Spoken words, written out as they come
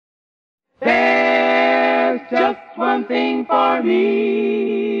just one thing for me.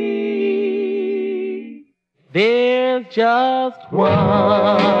 There's just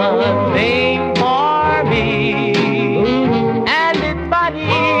one thing for me, and it's funny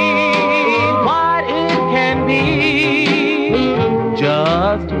what it can be.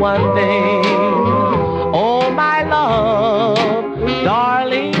 Just one thing, oh my love,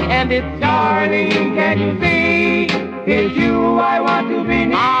 darling, and it's Darling, can you see? It's you I want to be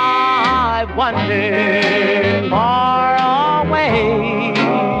near. I've wandered far away.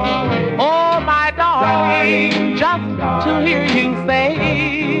 Oh, my darling, just to hear you say,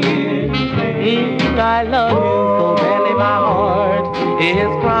 I love you so badly, my heart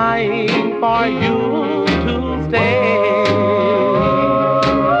is crying for you to stay.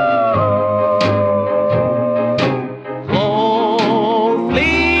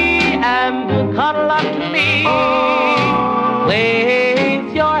 Closely and cuddle up to me.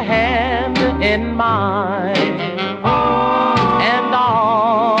 Place your hand in mine, and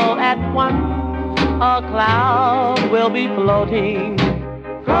all at once a cloud will be floating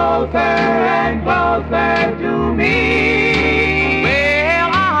Closer and closer to me. Well,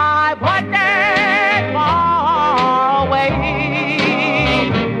 I wandered far away.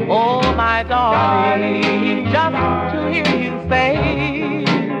 Oh, my darling, just to hear you say,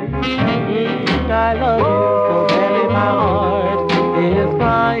 I love you so badly, my heart is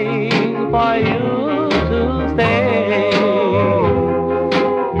crying.